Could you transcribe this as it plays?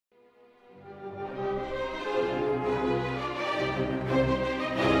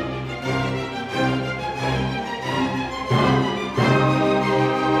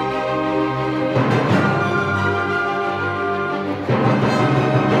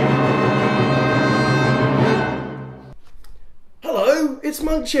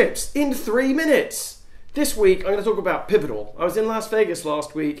Monkchips in 3 minutes. This week I'm going to talk about Pivotal. I was in Las Vegas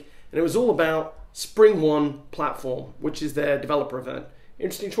last week and it was all about SpringOne platform, which is their developer event.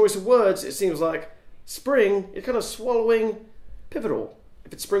 Interesting choice of words. It seems like Spring is kind of swallowing Pivotal.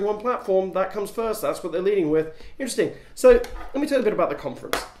 If it's SpringOne platform, that comes first. That's what they're leading with. Interesting. So let me tell you a bit about the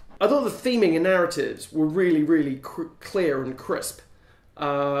conference. I thought the theming and narratives were really clear and crisp,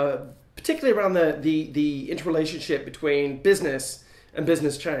 particularly around the interrelationship between business and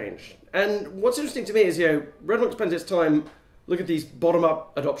business change. And what's interesting to me is, RedMonk spends its time looking at these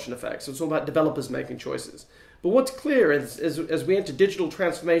bottom-up adoption effects. It's all about developers making choices. But what's clear is, as we enter digital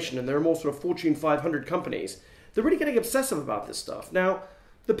transformation, and there are more sort of Fortune 500 companies, they're really getting obsessive about this stuff. Now,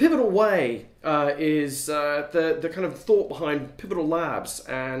 the Pivotal way is the kind of thought behind Pivotal Labs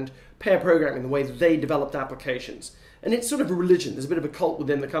and pair programming, the way they developed applications. And it's sort of a religion. There's a bit of a cult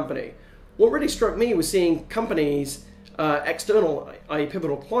within the company. What really struck me was seeing companies, external, i.e.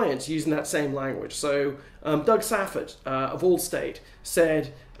 Pivotal clients, using that same language. So Doug Safford of Allstate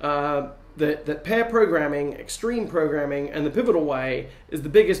said that pair programming, extreme programming, and the Pivotal way is the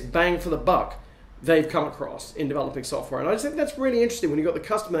biggest bang for the buck they've come across in developing software. And I just think that's really interesting when you've got the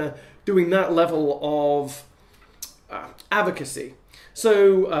customer doing that level of advocacy.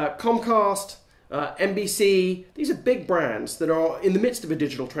 So Comcast, NBC, these are big brands that are in the midst of a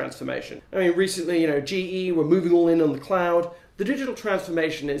digital transformation. I mean, recently, GE were moving all in on the cloud. The digital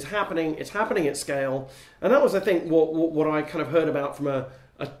transformation is happening. It's happening at scale. And that was, I think, what I kind of heard about from a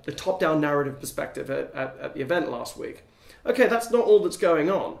top-down narrative perspective at the event last week. Okay, that's not all that's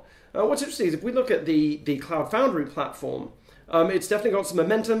going on. What's interesting is if we look at the Cloud Foundry platform, it's definitely got some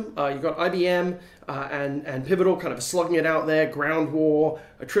momentum. You've got IBM and Pivotal kind of slugging it out there, ground war,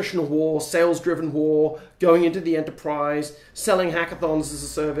 attritional war, sales-driven war, going into the enterprise, selling hackathons as a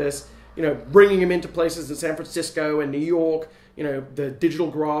service, bringing them into places in San Francisco and New York, the digital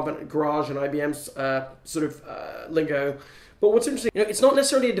garage and IBM's sort of lingo. But what's interesting, it's not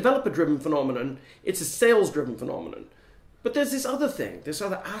necessarily a developer-driven phenomenon, it's a sales-driven phenomenon. But there's this other thing, this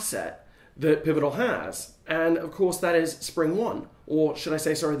other asset that Pivotal has, and of course that is SpringOne, or should I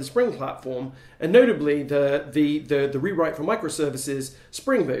say, sorry, the Spring platform, and notably the rewrite for microservices,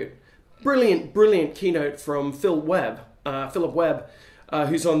 Spring Boot. Brilliant keynote from Philip Webb,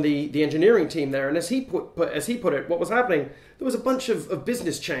 who's on the engineering team there, and as he put it, what was happening, there was a bunch of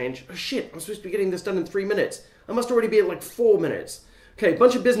business change. Oh shit, I'm supposed to be getting this done in 3 minutes. I must already be at like 4 minutes. Okay,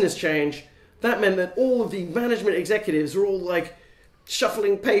 bunch of business change. That meant that all of the management executives are all like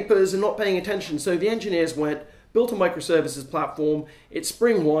shuffling papers and not paying attention. So the engineers built a microservices platform. It's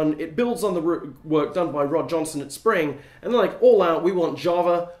SpringOne. It builds on the work done by Rod Johnson at Spring. And they're like, all out, we want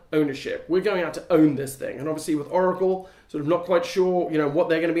Java ownership. We're going out to own this thing. And obviously with Oracle, sort of not quite sure, what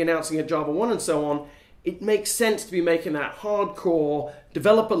they're going to be announcing at Java 1 and so on, it makes sense to be making that hardcore,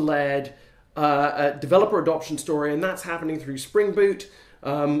 developer-led, developer adoption story. And that's happening through Spring Boot.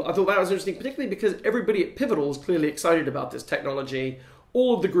 I thought that was interesting, particularly because everybody at Pivotal is clearly excited about this technology.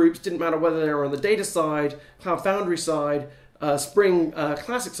 All of the groups, didn't matter whether they were on the data side, Cloud Foundry side, Spring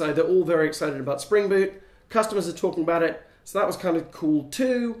Classic side, they're all very excited about Spring Boot. Customers are talking about it, so that was kind of cool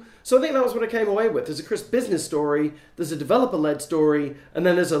too. So I think that was what I came away with. There's a crisp business story, there's a developer-led story, and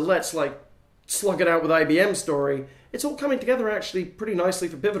then there's a let's slug it out with IBM story. It's all coming together actually pretty nicely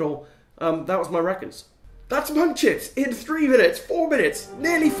for Pivotal. That was my reckons. That's Monkchips in 3 minutes, 4 minutes,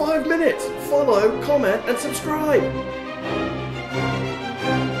 nearly 5 minutes. Follow, comment, and subscribe.